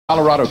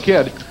Colorado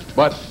Kid.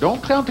 But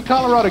don't count the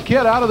Colorado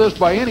Kid out of this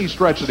by any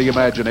stretch of the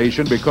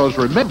imagination, because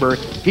remember,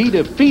 he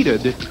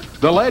defeated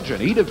the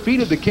legend. He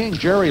defeated the King,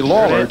 Jerry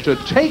Lawler, to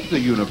take the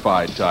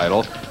unified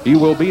title. He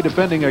will be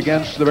defending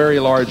against the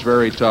very large,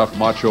 very tough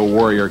Macho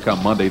Warrior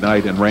come Monday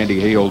night, and Randy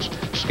Hale's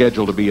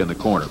scheduled to be in the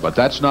corner. But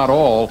that's not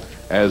all.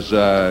 As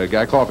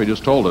Guy Coffey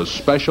just told us,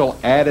 special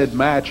added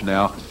match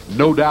now,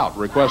 no doubt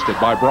requested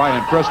by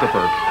Brian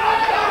Christopher.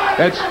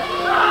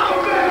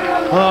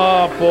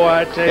 Oh, boy,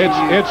 I tell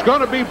you. It's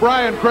going to be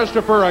Brian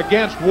Christopher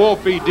against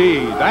Wolfie D.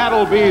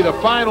 That'll be the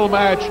final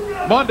match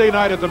Monday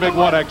night at the Big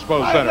One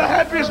Expo Center. I'm the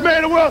happiest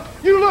man in the world.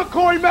 You look,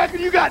 Corey Mack,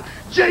 and you got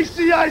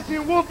J.C. Icy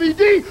and Wolfie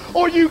D,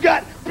 or you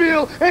got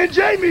Bill and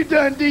Jamie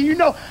Dundee. You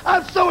know,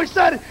 I'm so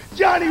excited.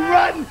 Johnny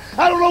Rotten,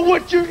 I don't know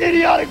what your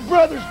idiotic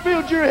brothers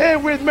filled your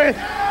head with, man,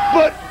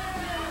 but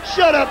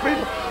shut up,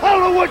 people. I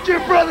don't know what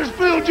your brothers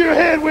filled your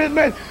head with,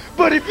 man.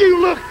 But if you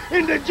look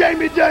into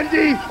Jamie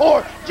Dundee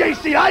or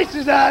J.C.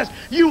 Ice's eyes,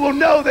 you will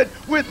know that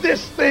with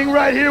this thing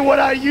right here, what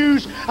I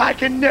use, I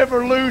can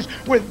never lose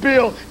with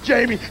Bill,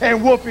 Jamie,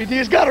 and Wolfie D.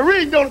 It's got a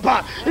ring, don't it,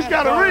 Pop? It's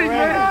got a ring,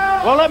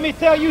 man. Well, let me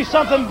tell you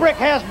something,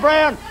 Brickhouse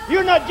Brown.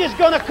 You're not just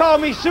going to call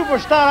me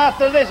superstar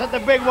after this at the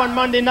Big One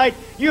Monday night.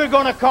 You're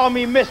going to call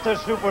me Mr.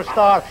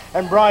 Superstar.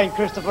 And Brian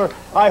Christopher,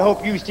 I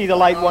hope you see the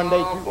light one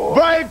day, too.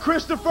 Brian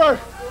Christopher,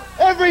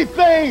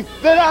 everything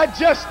that I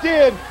just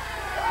did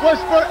was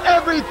for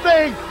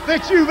everything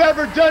that you've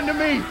ever done to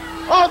me.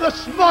 All the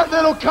smart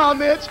little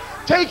comments,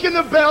 taking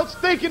the belts,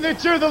 thinking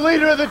that you're the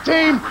leader of the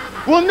team.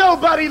 Well,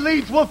 nobody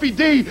leads Wolfie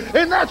D,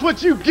 and that's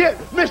what you get,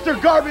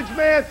 Mr. Garbage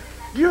Man.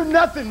 You're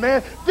nothing,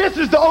 man. This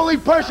is the only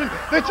person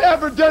that's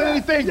ever done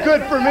anything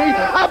good for me.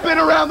 I've been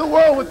around the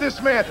world with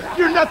this man.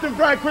 You're nothing,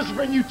 Brian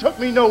Christopher, and you took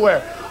me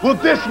nowhere. Well,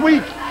 this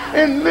week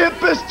in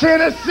Memphis,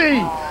 Tennessee,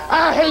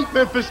 I hate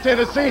Memphis,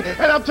 Tennessee,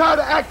 and I'm tired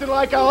of acting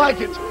like I like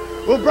it.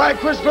 Well, Brian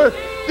Christopher,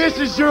 this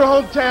is your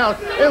hometown,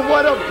 and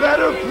what a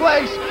better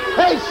place.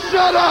 Hey,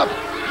 shut up!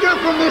 You're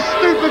from this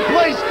stupid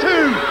place,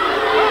 too.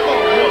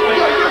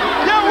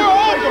 Yeah, we're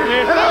all from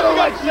here. And I don't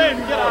like you.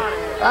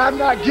 I'm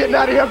not getting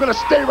out of here. I'm going to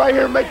stay right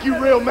here and make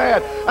you real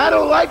mad. I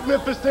don't like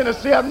Memphis,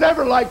 Tennessee. I've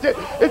never liked it.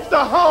 It's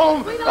the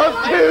home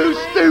of too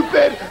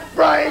stupid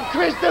Brian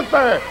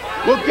Christopher.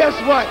 Well, guess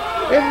what?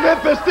 In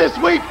Memphis this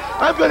week,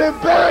 I'm going to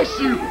embarrass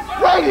you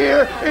right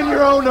here in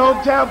your own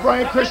hometown,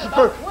 Brian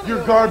Christopher.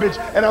 You're garbage,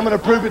 and I'm going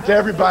to prove it to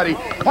everybody.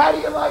 How do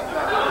you like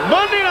that?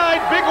 Monday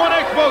night, Big One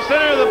Expo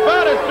Center, the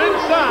bout has been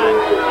signed.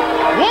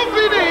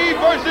 Wolfie D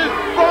versus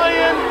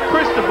Brian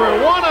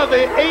Christopher. One of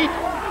the 8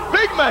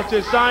 big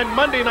matches signed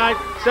Monday night,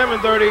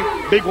 7:30,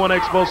 Big One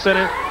Expo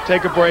Center.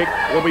 Take a break.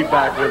 We'll be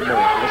back with more.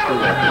 Let's do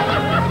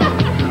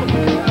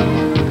that.